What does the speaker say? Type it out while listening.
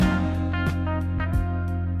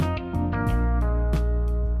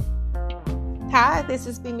Hi, this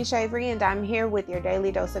is Bimi Shavery, and I'm here with your daily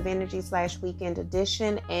dose of energy / weekend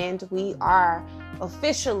edition. And we are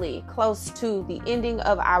officially close to the ending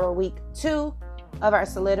of our week 2 of our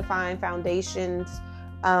Solidifying Foundations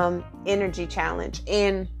energy challenge.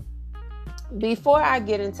 And before I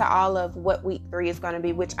get into all of what week 3 is going to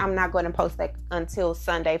be, which I'm not going to post that until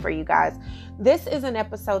Sunday for you guys, this is an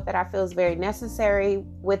episode that I feel is very necessary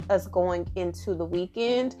with us going into the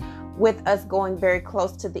weekend, with us going very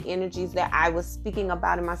close to the energies that I was speaking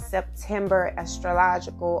about in my September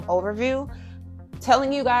astrological overview,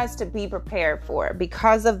 telling you guys to be prepared for it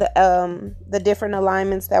because of the different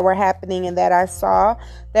alignments that were happening and that I saw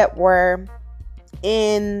that were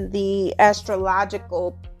in the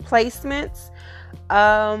astrological placements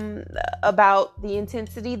about the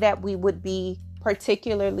intensity that we would be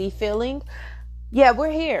particularly feeling. Yeah,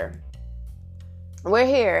 we're here,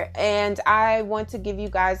 and I want to give you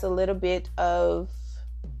guys a little bit of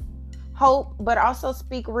hope, but also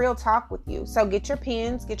speak real talk with you. So get your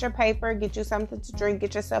pens, get your paper, get you something to drink,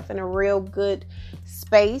 get yourself in a real good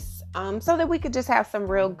space, so that we could just have some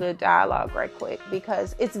real good dialogue right quick,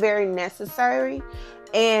 because it's very necessary.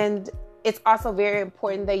 And it's also very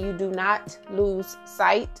important that you do not lose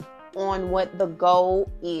sight on what the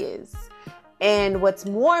goal is. And what's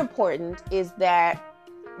more important is that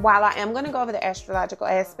while I am going to go over the astrological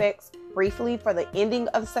aspects briefly for the ending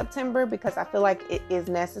of September, because I feel like it is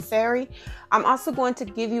necessary, I'm also going to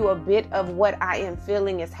give you a bit of what I am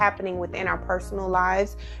feeling is happening within our personal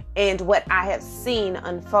lives and what I have seen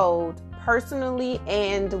unfold personally,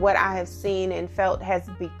 and what I have seen and felt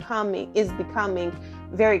is becoming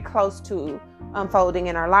very close to unfolding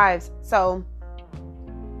in our lives. So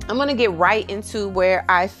I'm going to get right into where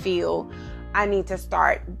I feel I need to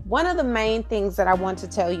start. One of the main things that I want to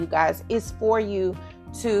tell you guys is for you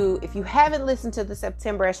to, if you haven't listened to the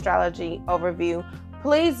September astrology overview,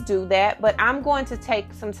 please do that. But I'm going to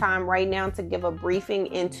take some time right now to give a briefing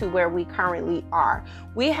into where we currently are.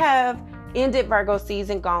 We have ended Virgo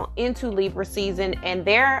season, gone into Libra season, and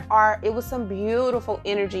it was some beautiful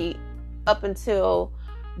energy up until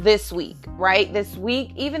this week, right? This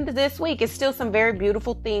week, it's still some very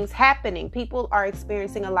beautiful things happening. People are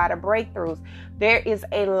experiencing a lot of breakthroughs. There is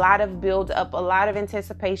a lot of build up, a lot of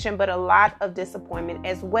anticipation, but a lot of disappointment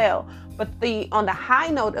as well. But on the high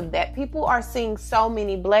note of that, people are seeing so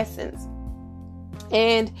many blessings.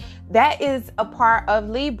 And that is a part of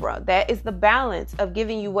Libra. That is the balance of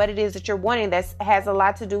giving you what it is that you're wanting. That has a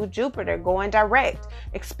lot to do with Jupiter going direct,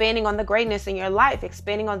 expanding on the greatness in your life,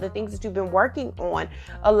 expanding on the things that you've been working on,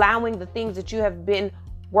 allowing the things that you have been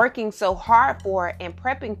working so hard for and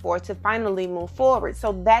prepping for to finally move forward.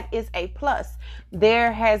 So that is a plus.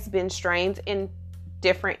 There has been strains in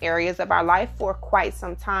different areas of our life for quite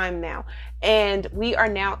some time now. And we are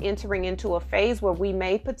now entering into a phase where we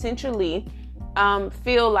may potentially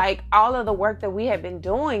feel like all of the work that we have been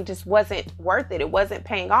doing just wasn't worth it. It wasn't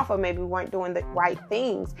paying off, or maybe we weren't doing the right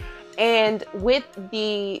things. And with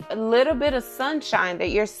the little bit of sunshine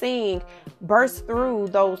that you're seeing burst through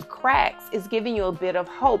those cracks is giving you a bit of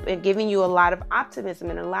hope and giving you a lot of optimism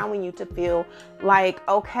and allowing you to feel like,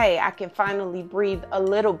 okay, I can finally breathe a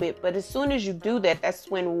little bit. But as soon as you do that, that's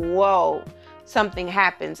when, something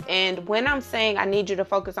happens. And when I'm saying I need you to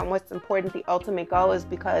focus on what's important, the ultimate goal, is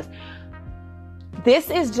because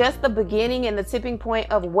this is just the beginning and the tipping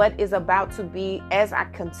point of what is about to be, as I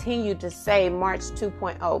continue to say, March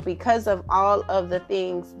 2.0, because of all of the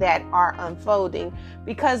things that are unfolding,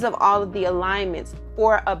 because of all of the alignments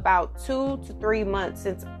for about 2 to 3 months,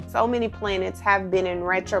 since so many planets have been in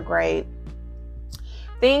retrograde.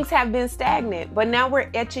 Things have been stagnant, but now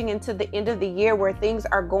we're etching into the end of the year where things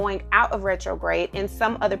are going out of retrograde and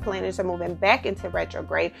some other planets are moving back into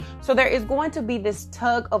retrograde. So there is going to be this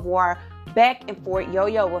tug of war, back and forth,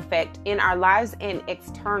 yo-yo effect in our lives and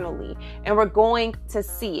externally. And we're going to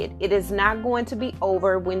see it. It is not going to be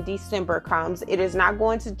over when December comes. It is not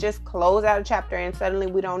going to just close out a chapter and suddenly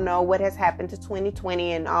we don't know what has happened to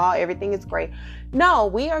 2020 and everything is great. No,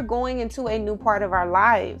 we are going into a new part of our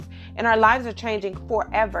lives, and our lives are changing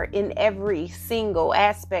forever in every single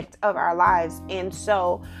aspect of our lives. And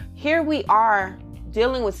so here we are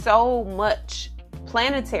dealing with so much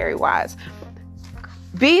planetary wise.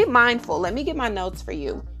 Be mindful. Let me get my notes for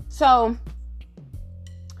you. So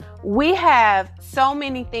we have so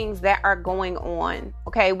many things that are going on.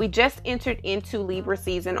 Okay. We just entered into Libra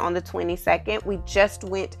season on the 22nd. We just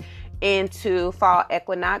went into fall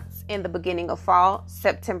equinox in the beginning of fall,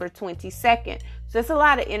 September 22nd. So it's a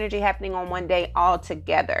lot of energy happening on one day all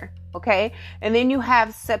together. Okay. And then you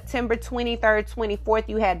have September 23rd, 24th,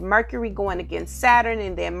 you had Mercury going against Saturn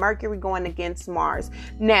and then Mercury going against Mars.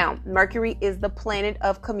 Now, Mercury is the planet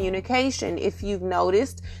of communication. If you've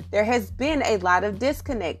noticed, there has been a lot of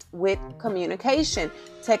disconnect with communication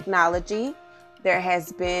technology. There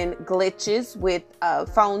has been glitches with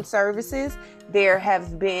phone services. There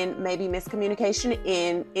have been maybe miscommunication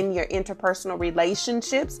in your interpersonal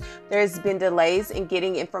relationships. There's been delays in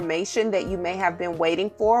getting information that you may have been waiting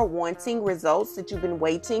for, wanting results that you've been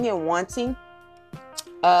waiting and wanting.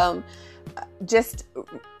 Just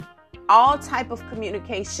all type of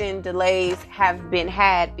communication delays have been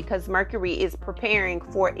had because Mercury is preparing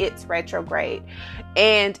for its retrograde,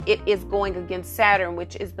 and it is going against Saturn,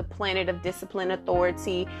 which is the planet of discipline,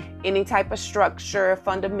 authority, any type of structure,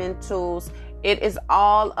 fundamentals. It is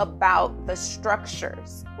all about the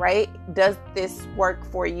structures, right? Does this work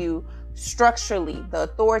for you structurally? The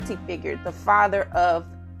authority figure, the father of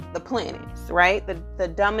the planets, right? The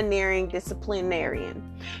domineering disciplinarian.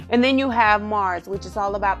 And then you have Mars, which is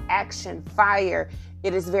all about action, fire.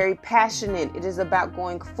 It is very passionate. It is about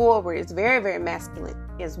going forward. It's very, very masculine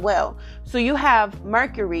as well. So you have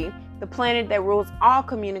Mercury, the planet that rules all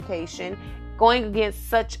communication, going against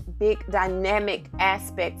such big dynamic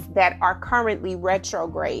aspects that are currently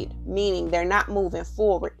retrograde, meaning they're not moving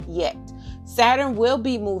forward yet. Saturn will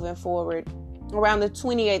be moving forward around the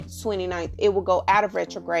 28th, 29th. It will go out of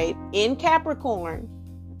retrograde in Capricorn.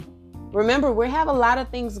 Remember, we have a lot of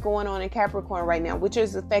things going on in Capricorn right now, which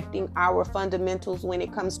is affecting our fundamentals when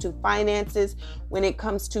it comes to finances, when it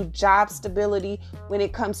comes to job stability, when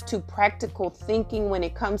it comes to practical thinking, when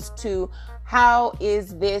it comes to how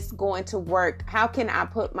is this going to work? How can I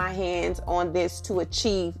put my hands on this to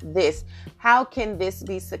achieve this? How can this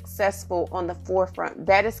be successful on the forefront?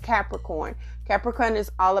 That is Capricorn. Capricorn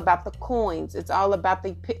is all about the coins. It's all about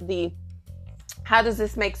the how does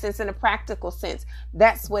this make sense in a practical sense?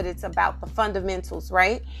 That's what it's about, the fundamentals,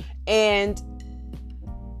 right? And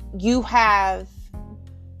you have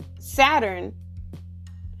Saturn,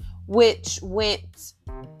 which it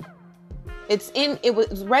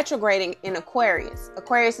was retrograding in Aquarius.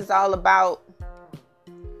 Aquarius is all about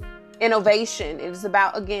innovation. It is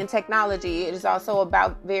about, again, technology. It is also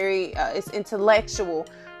about it's intellectual.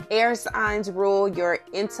 Air signs rule your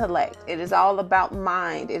intellect. It is all about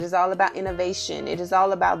mind. It is all about innovation. It is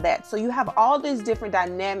all about that. So you have all these different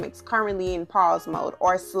dynamics currently in pause mode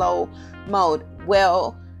or slow mode.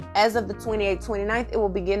 Well, as of the 28th, 29th, it will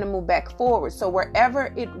begin to move back forward. So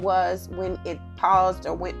wherever it was when it paused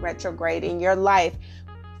or went retrograde in your life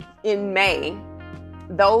in May,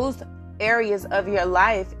 those areas of your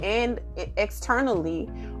life and externally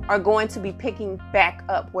are going to be picking back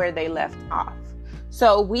up where they left off.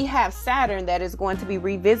 So we have Saturn that is going to be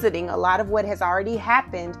revisiting a lot of what has already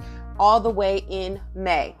happened all the way in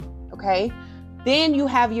May. Okay. Then you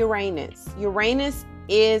have Uranus. Uranus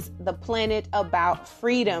is the planet about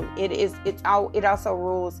freedom. It also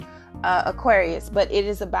rules Aquarius, but it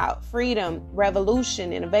is about freedom,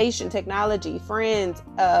 revolution, innovation, technology, friends,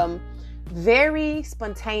 very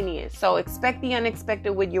spontaneous. So expect the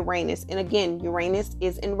unexpected with Uranus. And again, Uranus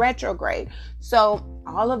is in retrograde. So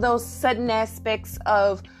all of those sudden aspects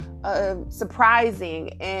of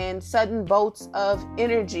surprising and sudden bolts of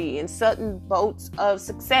energy and sudden bolts of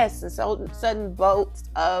success and sudden bolts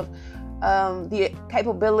of the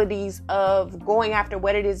capabilities of going after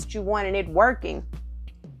what it is that you want and it working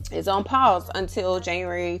is on pause until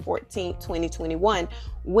January 14th, 2021,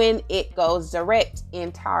 when it goes direct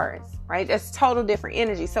in Taurus, right? That's total different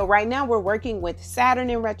energy. So right now we're working with Saturn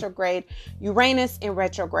in retrograde, Uranus in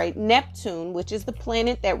retrograde, Neptune, which is the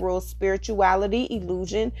planet that rules spirituality,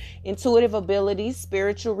 illusion, intuitive abilities,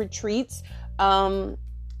 spiritual retreats.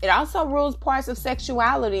 It also rules parts of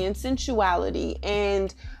sexuality and sensuality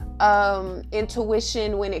and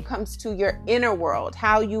intuition when it comes to your inner world,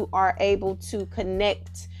 how you are able to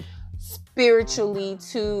connect spiritually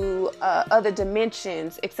to other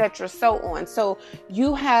dimensions, etc., so on. So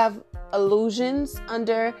you have illusions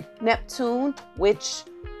under Neptune, which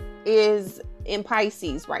is in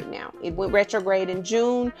Pisces right now. It went retrograde in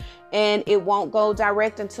June and it won't go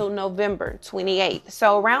direct until November 28th.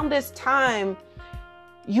 So around this time,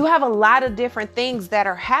 you have a lot of different things that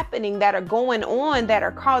are happening, that are going on, that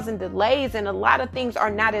are causing delays, and a lot of things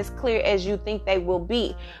are not as clear as you think they will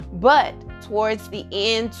be. But towards the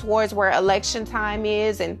end, towards where election time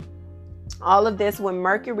is and all of this, when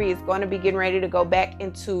Mercury is going to be getting ready to go back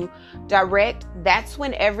into direct, that's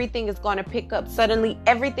when everything is going to pick up. Suddenly,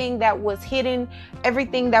 everything that was hidden,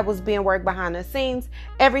 everything that was being worked behind the scenes,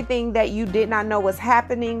 everything that you did not know was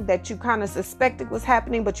happening, that you kind of suspected was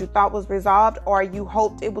happening, but you thought was resolved, or you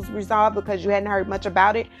hoped it was resolved because you hadn't heard much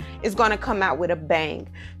about it, is going to come out with a bang.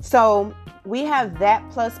 So we have that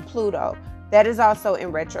plus Pluto. That is also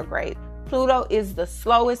in retrograde. Pluto is the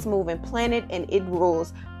slowest moving planet, and it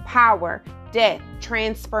rules power, death,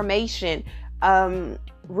 transformation,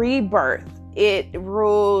 rebirth. It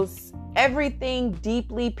rules everything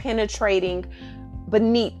deeply penetrating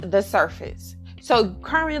beneath the surface. So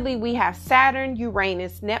currently we have Saturn,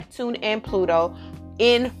 Uranus, Neptune, and Pluto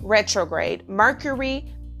in retrograde.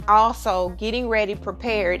 Mercury also getting ready,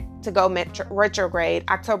 prepared to go retrograde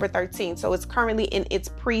October 13th. So it's currently in its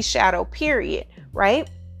pre-shadow period, right?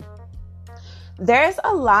 There's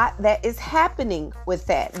a lot that is happening with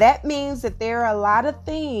that. That means that there are a lot of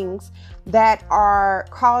things that are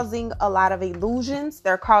causing a lot of illusions.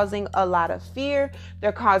 They're causing a lot of fear.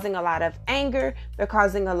 They're causing a lot of anger. They're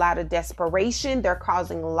causing a lot of desperation. They're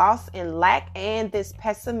causing loss and lack and this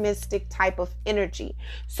pessimistic type of energy.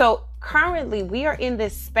 So currently we are in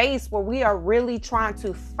this space where we are really trying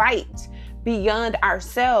to fight beyond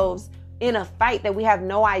ourselves in a fight that we have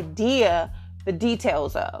no idea the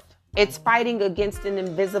details of. It's fighting against an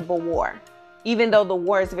invisible war. Even though the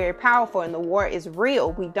war is very powerful and the war is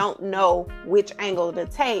real, we don't know which angle to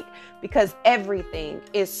take because everything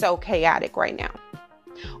is so chaotic right now.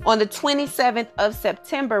 On the 27th of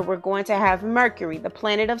September, we're going to have Mercury, the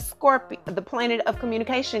planet of Scorpio, the planet of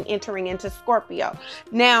communication, entering into Scorpio.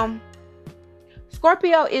 Now,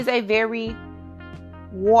 Scorpio is a very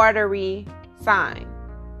watery sign.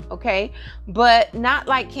 Okay, but not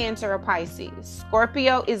like Cancer or Pisces.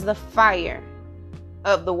 Scorpio is the fire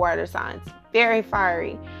of the water signs. Very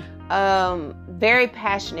fiery, very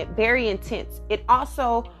passionate, very intense. It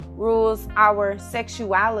also rules our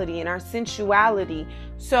sexuality and our sensuality.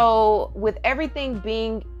 So with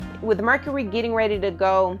Mercury getting ready to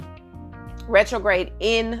go retrograde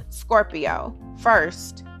in Scorpio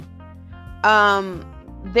first,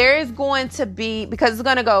 there is going to be, because it's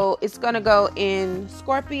going to go in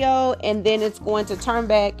Scorpio, and then it's going to turn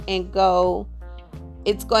back and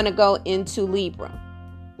it's going to go into Libra.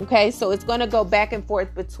 Okay. So it's going to go back and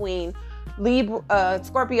forth between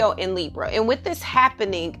Scorpio and Libra. And with this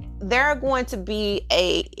happening, it's going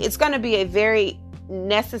to be a very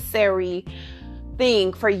necessary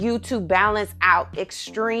thing for you to balance out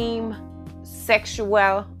extreme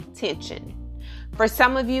sexual tension. For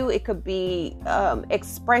some of you, it could be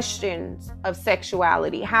expressions of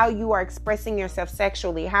sexuality, how you are expressing yourself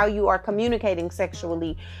sexually, how you are communicating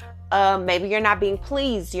sexually. Maybe you're not being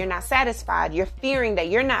pleased, you're not satisfied, you're fearing that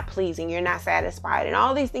you're not pleasing, you're not satisfied. And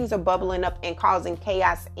all these things are bubbling up and causing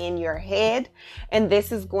chaos in your head. And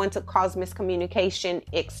this is going to cause miscommunication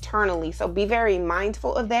externally. So be very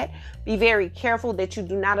mindful of that. Be very careful that you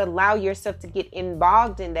do not allow yourself to get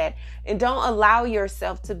involved in that. And don't allow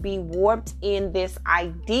yourself to be warped in this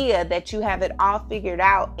idea that you have it all figured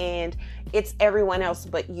out and it's everyone else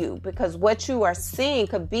but you, because what you are seeing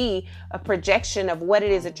could be a projection of what it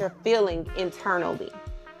is that you're feeling internally.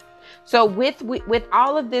 So with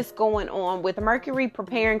all of this going on, with Mercury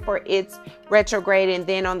preparing for its retrograde, and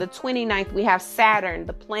then on the 29th, we have Saturn,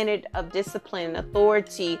 the planet of discipline,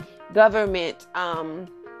 authority, government,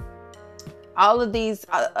 all of these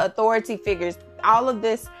authority figures, all of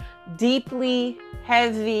this deeply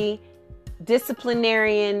heavy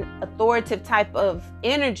disciplinarian, authoritative type of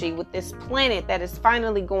energy with this planet that is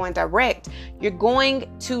finally going direct. You're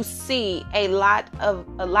going to see a lot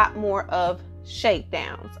more of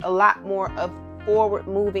shakedowns, a lot more of forward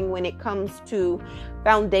moving when it comes to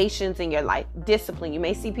foundations in your life, discipline. You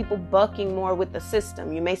may see people bucking more with the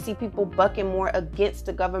system. You may see people bucking more against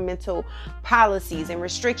the governmental policies and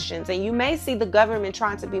restrictions. And you may see the government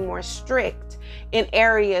trying to be more strict in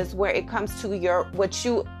areas where it comes to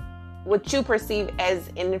what you perceive as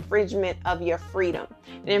an infringement of your freedom,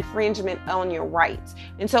 an infringement on your rights.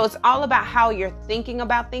 And so it's all about how you're thinking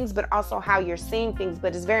about things, but also how you're seeing things.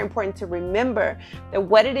 But it's very important to remember that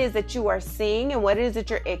what it is that you are seeing and what it is that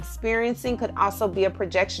you're experiencing could also be a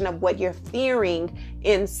projection of what you're fearing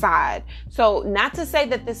inside. So not to say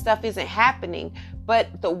that this stuff isn't happening,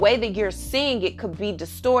 but the way that you're seeing it could be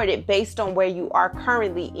distorted based on where you are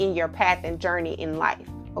currently in your path and journey in life.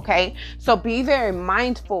 Okay, so be very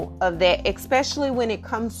mindful of that, especially when it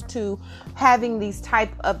comes to having these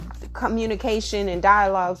type of communication and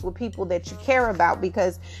dialogues with people that you care about,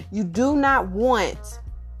 because you do not want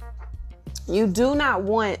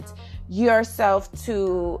yourself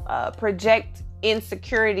to project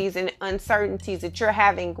insecurities and uncertainties that you're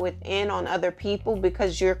having within on other people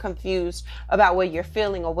because you're confused about what you're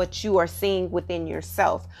feeling or what you are seeing within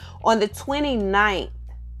yourself. On the 29th,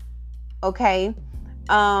 okay,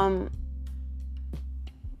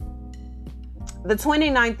 the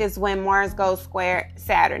 29th is when Mars goes square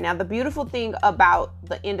Saturn. Now, the beautiful thing about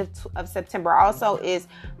the end of September also is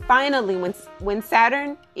finally when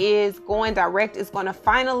Saturn is going direct, it's going to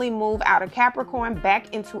finally move out of Capricorn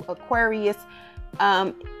back into Aquarius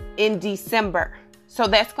in December. So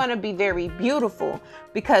that's going to be very beautiful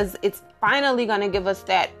because it's finally going to give us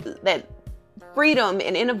that freedom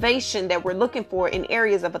and innovation that we're looking for in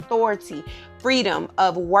areas of authority, freedom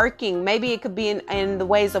of working. Maybe it could be in the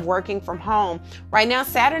ways of working from home. Right now,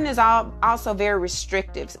 Saturn is also very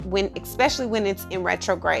restrictive, especially when it's in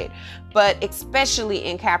retrograde, but especially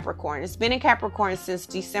in Capricorn. It's been in Capricorn since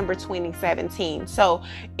December 2017. So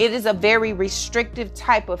it is a very restrictive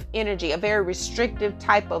type of energy, a very restrictive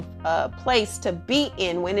type of place to be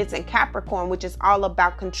in when it's in Capricorn, which is all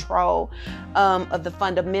about control of the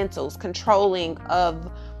fundamentals, controlling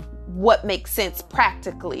of what makes sense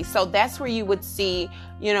practically. So that's where you would see,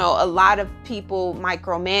 a lot of people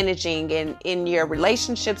micromanaging in your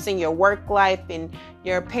relationships, in your work life, in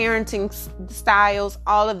your parenting styles,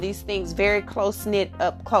 all of these things very close knit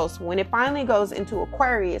up close. When it finally goes into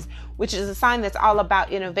Aquarius, which is a sign that's all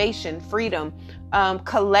about innovation, freedom,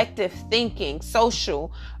 collective thinking,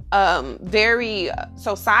 social, very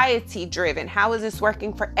society driven. How is this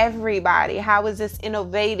working for everybody? How is this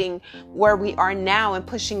innovating where we are now and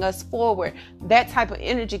pushing us forward? That type of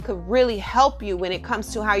energy could really help you when it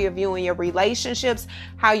comes to how you're viewing your relationships,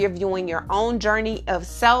 how you're viewing your own journey of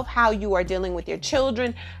self, how you are dealing with your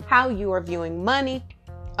children, how you are viewing money,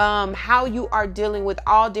 how you are dealing with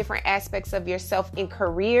all different aspects of yourself in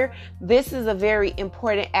career. This is a very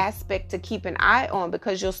important aspect to keep an eye on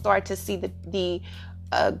because you'll start to see the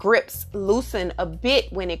grips loosen a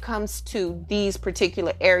bit when it comes to these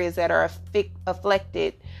particular areas that are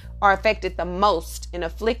affected the most and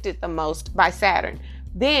afflicted the most by Saturn.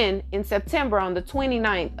 Then in September, on the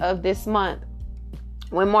 29th of this month,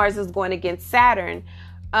 when Mars is going against Saturn,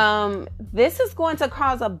 this is going to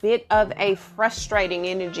cause a bit of a frustrating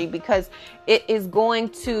energy because it is going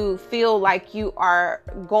to feel like you are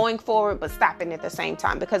going forward but stopping at the same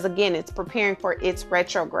time, because again, it's preparing for its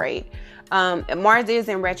retrograde. Mars is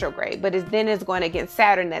in retrograde, but then it's going against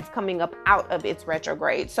Saturn that's coming up out of its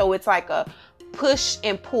retrograde. So it's like a push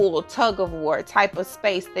and pull, tug of war type of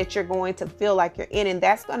space that you're going to feel like you're in. And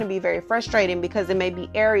that's going to be very frustrating because it may be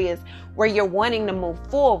areas where you're wanting to move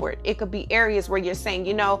forward. It could be areas where you're saying,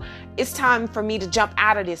 it's time for me to jump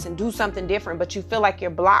out of this and do something different, but you feel like you're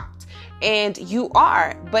blocked. And you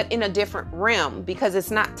are, but in a different realm because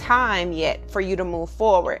it's not time yet for you to move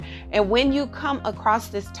forward. And when you come across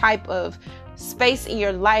this type of space in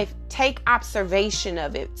your life, take observation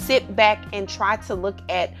of it. Sit back and try to look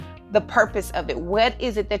at the purpose of it. What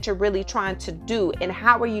is it that you're really trying to do? And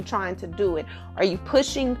how are you trying to do it? Are you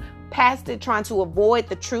pushing past it, trying to avoid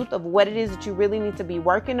the truth of what it is that you really need to be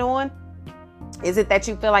working on? Is it that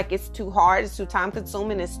you feel like it's too hard, it's too time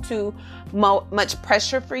consuming, it's too much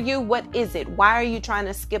pressure for you? What is it? Why are you trying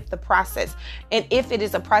to skip the process? And if it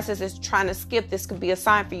is a process that's trying to skip, this could be a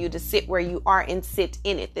sign for you to sit where you are and sit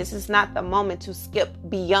in it. This is not the moment to skip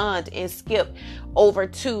beyond and skip over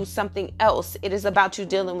to something else. It is about you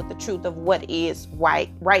dealing with the truth of what is right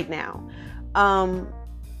now.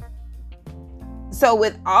 So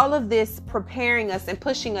with all of this preparing us and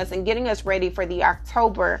pushing us and getting us ready for the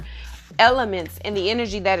October elements and the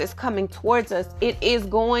energy that is coming towards us, it is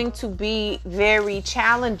going to be very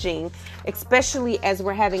challenging, especially as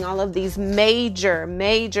we're having all of these major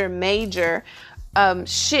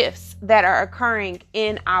shifts that are occurring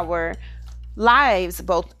in our lives,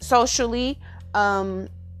 both socially,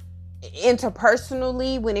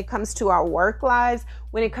 interpersonally, when it comes to our work lives,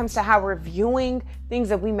 when it comes to how we're viewing things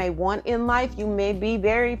that we may want in life. You may be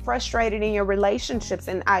very frustrated in your relationships,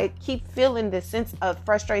 and I keep feeling this sense of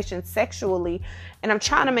frustration sexually, and I'm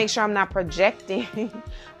trying to make sure I'm not projecting,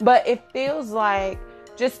 but it feels like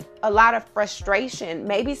just a lot of frustration.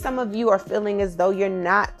 Maybe some of you are feeling as though you're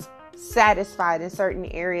not satisfied in certain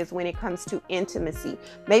areas when it comes to intimacy.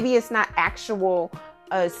 Maybe it's not actual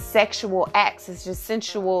sexual acts, it's just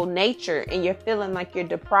sensual nature, and you're feeling like you're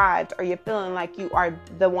deprived, or you're feeling like you are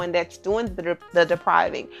the one that's doing the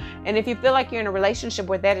depriving. And if you feel like you're in a relationship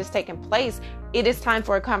where that is taking place, it is time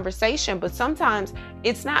for a conversation. But sometimes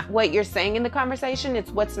it's not what you're saying in the conversation,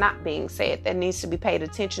 it's what's not being said that needs to be paid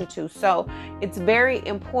attention to. So it's very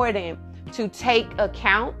important to take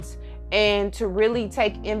account and to really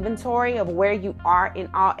take inventory of where you are in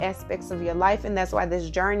all aspects of your life. And that's why this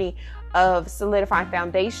journey of Solidifying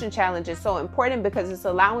Foundation Challenge is so important, because it's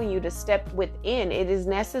allowing you to step within. It is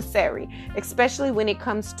necessary, especially when it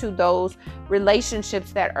comes to those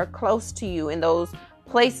relationships that are close to you and those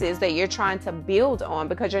places that you're trying to build on,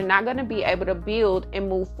 because you're not going to be able to build and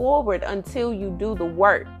move forward until you do the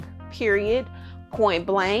work, period. Point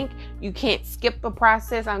blank. You can't skip the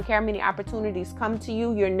process. I don't care how many opportunities come to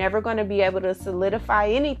you. You're never going to be able to solidify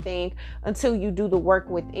anything until you do the work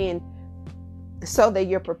within, so that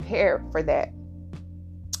you're prepared for that.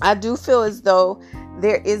 I do feel as though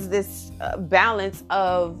there is this balance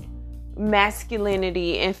of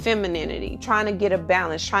masculinity and femininity, trying to get a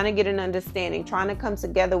balance, trying to get an understanding, trying to come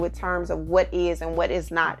together with terms of what is and what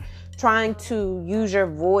is not, trying to use your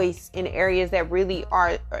voice in areas that really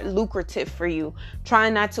are lucrative for you,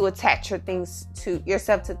 trying not to attach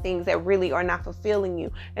yourself to things that really are not fulfilling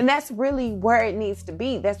you. And that's really where it needs to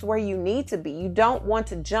be. That's where you need to be. You don't want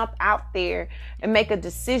to jump out there and make a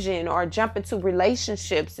decision, or jump into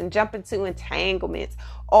relationships and jump into entanglements,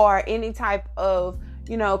 or any type of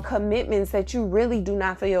commitments that you really do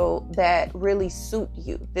not feel that really suit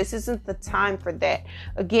you. This isn't the time for that.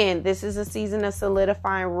 Again, this is a season of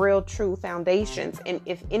solidifying real, true foundations. And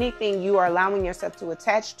if anything you are allowing yourself to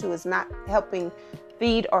attach to is not helping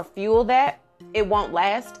feed or fuel that, it won't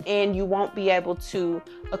last, and you won't be able to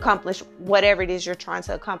accomplish whatever it is you're trying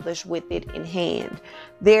to accomplish with it in hand.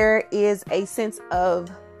 There is a sense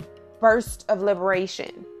of burst of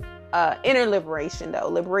liberation. Inner liberation, though.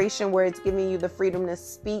 Liberation where it's giving you the freedom to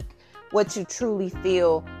speak what you truly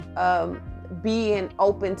feel, being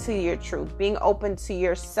open to your truth, being open to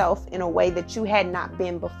yourself in a way that you had not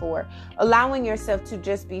been before, allowing yourself to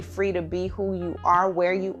just be free to be who you are,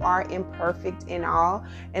 where you are, imperfect in all.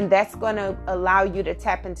 And that's going to allow you to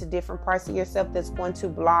tap into different parts of yourself that's going to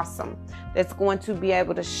blossom, that's going to be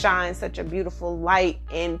able to shine such a beautiful light,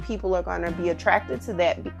 and people are going to be attracted to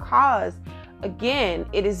that, because again,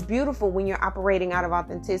 it is beautiful when you're operating out of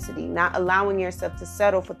authenticity, not allowing yourself to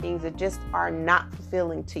settle for things that just are not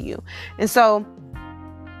fulfilling to you. And so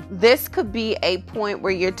this could be a point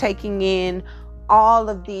where you're taking in all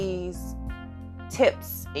of these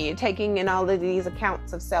tips, and you're taking in all of these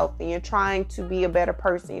accounts of self, and you're trying to be a better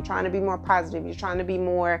person. You're trying to be more positive. You're trying to be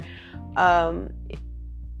more,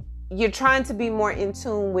 in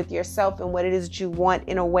tune with yourself and what it is that you want,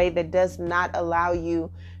 in a way that does not allow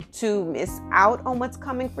you to miss out on what's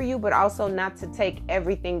coming for you, but also not to take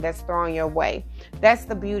everything that's thrown your way. That's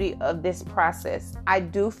the beauty of this process. I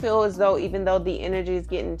do feel as though, even though the energy is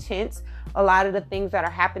getting tense, a lot of the things that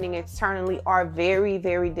are happening externally are very,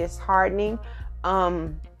 very disheartening.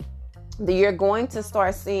 You're going to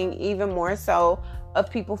start seeing even more so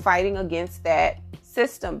of people fighting against that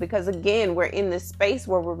system, because again, we're in this space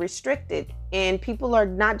where we're restricted, and people are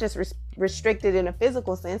not just restricted in a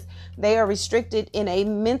physical sense. They are restricted in a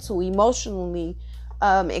mental, emotionally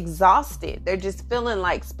exhausted. They're just feeling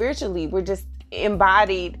like spiritually we're just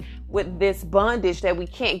embodied with this bondage that we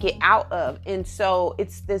can't get out of. And so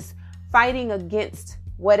it's this fighting against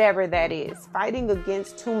whatever that is, fighting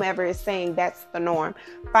against whomever is saying that's the norm,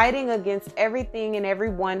 fighting against everything and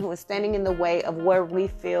everyone who is standing in the way of what we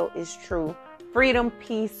feel is true freedom,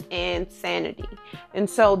 peace, and sanity. And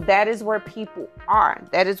so that is where people are.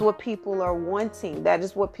 That is what people are wanting. That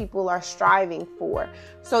is what people are striving for.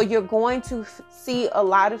 So you're going to see a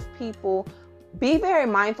lot of people be very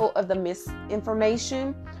mindful of the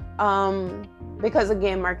misinformation. Because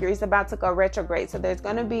again, Mercury is about to go retrograde. So there's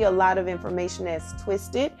going to be a lot of information that's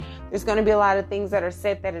twisted. There's going to be a lot of things that are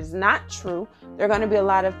said that is not true. There are going to be a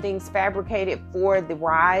lot of things fabricated for the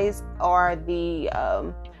rise or the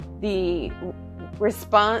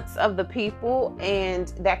response of the people. And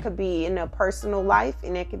that could be in a personal life,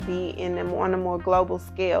 and it could be on a more global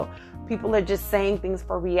scale. People are just saying things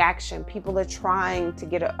for reaction. People are trying to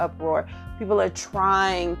get an uproar. People are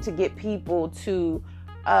trying to get people to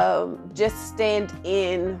just stand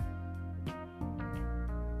in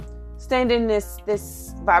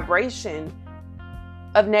this vibration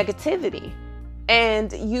of negativity.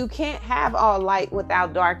 And you can't have all light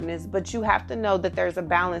without darkness, but you have to know that there's a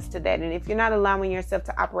balance to that. And if you're not allowing yourself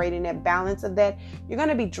to operate in that balance of that, you're going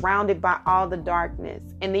to be drowned by all the darkness.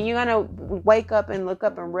 And then you're going to wake up and look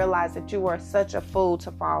up and realize that you were such a fool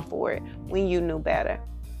to fall for it when you knew better.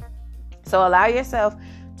 So allow yourself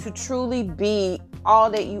to truly be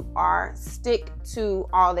all that you are. Stick to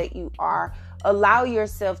all that you are. Allow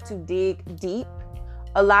yourself to dig deep.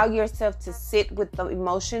 Allow yourself to sit with the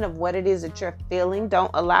emotion of what it is that you're feeling.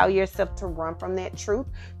 Don't allow yourself to run from that truth.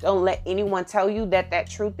 Don't let anyone tell you that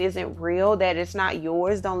truth isn't real, that it's not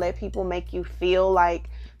yours. Don't let people make you feel like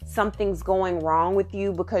something's going wrong with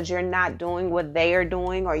you because you're not doing what they are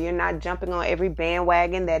doing, or you're not jumping on every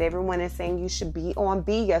bandwagon that everyone is saying you should be on.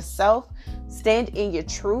 Be yourself, stand in your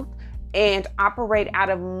truth, and operate out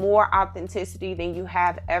of more authenticity than you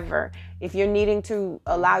have ever. If you're needing to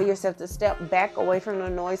allow yourself to step back away from the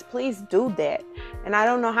noise, please do that. And I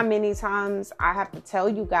don't know how many times I have to tell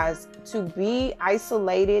you guys, to be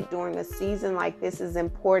isolated during a season like this is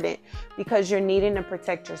important, because you're needing to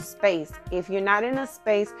protect your space. If you're not in a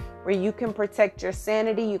space where you can protect your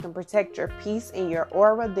sanity, you can protect your peace and your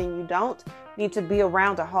aura, then you don't need to be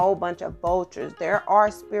around a whole bunch of vultures. There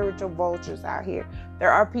are spiritual vultures out here.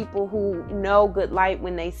 There are people who know good light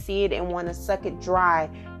when they see it and want to suck it dry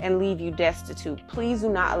and leave you destitute. Please do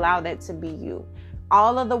not allow that to be you.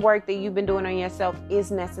 All of the work that you've been doing on yourself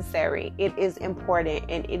is necessary. It is important,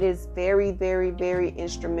 and it is very, very, very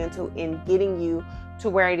instrumental in getting you to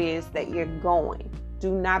where it is that you're going.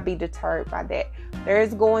 Do not be deterred by that. There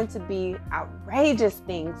is going to be outrageous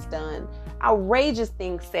things done, outrageous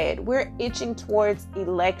things said. We're itching towards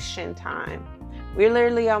election time. We're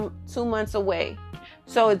literally 2 months away.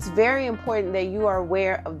 So it's very important that you are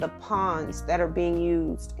aware of the pawns that are being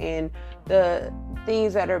used and the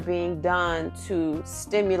things that are being done to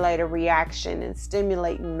stimulate a reaction and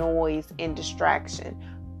stimulate noise and distraction.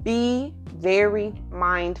 Be very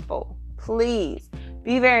mindful. Please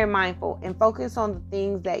be very mindful and focus on the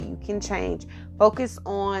things that you can change. Focus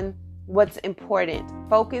on what's important.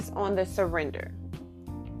 Focus on the surrender.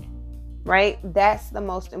 Right? That's the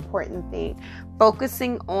most important thing.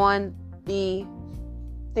 Focusing on the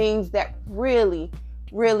things that really,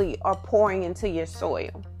 really are pouring into your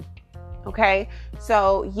soil. Okay?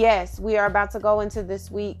 So, yes, we are about to go into this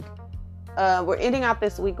week. We're ending out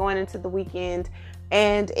this week, going into the weekend.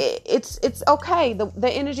 And it's okay. The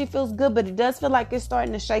energy feels good, but it does feel like it's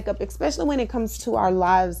starting to shake up, especially when it comes to our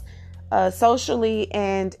lives, socially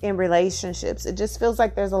and in relationships. It just feels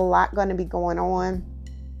like there's a lot going to be going on.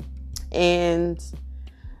 And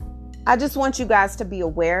I just want you guys to be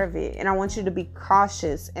aware of it. And I want you to be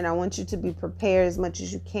cautious. And I want you to be prepared as much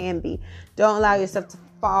as you can be. Don't allow yourself to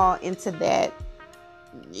fall into that,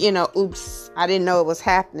 oops, I didn't know it was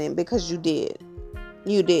happening, because you did.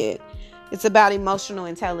 You did. It's about emotional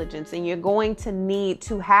intelligence, and you're going to need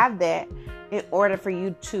to have that in order for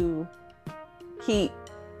you to keep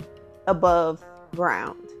above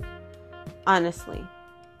ground, honestly.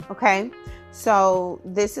 Okay? So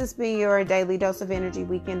this has been your Daily Dose of Energy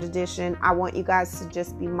Weekend Edition. I want you guys to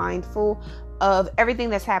just be mindful of everything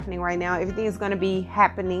that's happening right now. Everything is going to be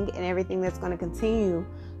happening, and everything that's going to continue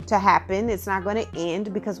to happen. It's not going to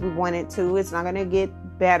end because we want it to. It's not going to get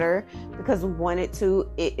better because we want it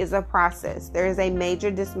to. It is a process. There is a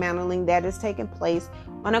major dismantling that is taking place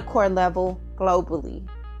on a core level globally.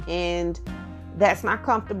 And that's not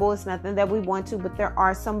comfortable. It's nothing that we want to, but there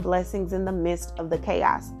are some blessings in the midst of the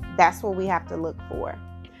chaos. That's what we have to look for.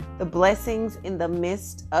 The blessings in the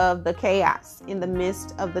midst of the chaos, in the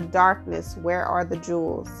midst of the darkness. Where are the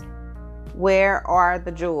jewels? Where are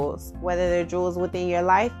the jewels? Whether they're jewels within your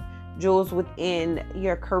life, jewels within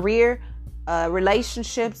your career,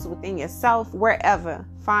 relationships, within yourself, wherever,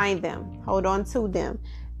 find them, hold on to them,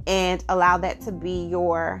 and allow that to be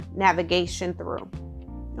your navigation through.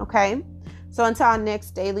 Okay? So until our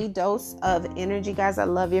next Daily Dose of Energy, guys, I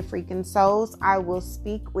love your freaking souls. I will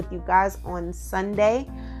speak with you guys on Sunday.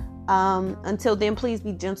 Until then, please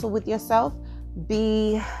be gentle with yourself.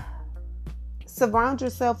 Surround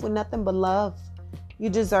yourself with nothing but love. You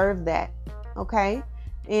deserve that. Okay?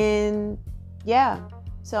 And yeah.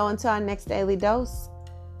 So until our next Daily Dose.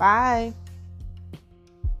 Bye.